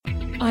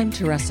I'm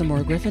Teresa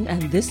Moore Griffin,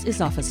 and this is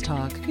Office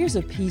Talk. Here's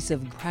a piece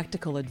of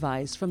practical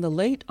advice from the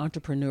late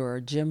entrepreneur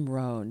Jim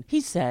Rohn.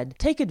 He said,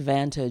 take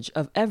advantage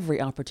of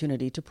every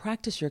opportunity to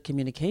practice your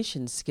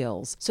communication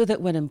skills so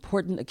that when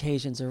important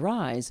occasions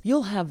arise,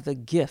 you'll have the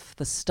gift,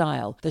 the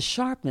style, the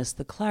sharpness,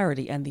 the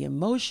clarity, and the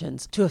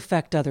emotions to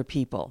affect other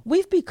people.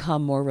 We've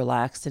become more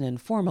relaxed and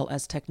informal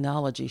as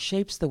technology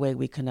shapes the way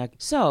we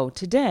connect. So,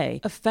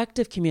 today,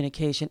 effective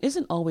communication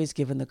isn't always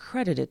given the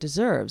credit it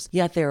deserves,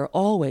 yet there are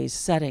always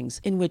settings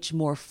in which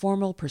more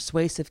formal,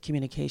 persuasive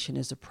communication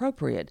is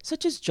appropriate,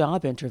 such as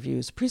job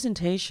interviews,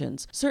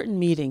 presentations, certain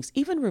meetings,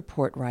 even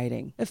report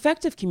writing.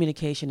 Effective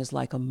communication is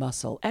like a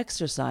muscle.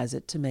 Exercise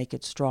it to make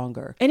it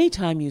stronger.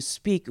 Anytime you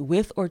speak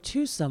with or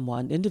to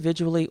someone,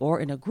 individually or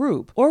in a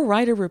group, or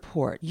write a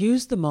report,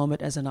 use the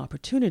moment as an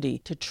opportunity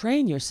to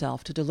train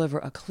yourself to deliver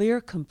a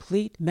clear,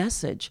 complete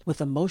message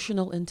with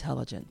emotional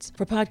intelligence.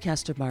 For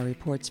podcast of my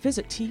reports,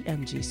 visit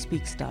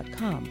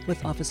tmgspeaks.com.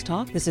 With Office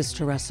Talk, this is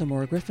Teresa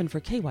Moore Griffin for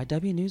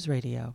KYW News Radio.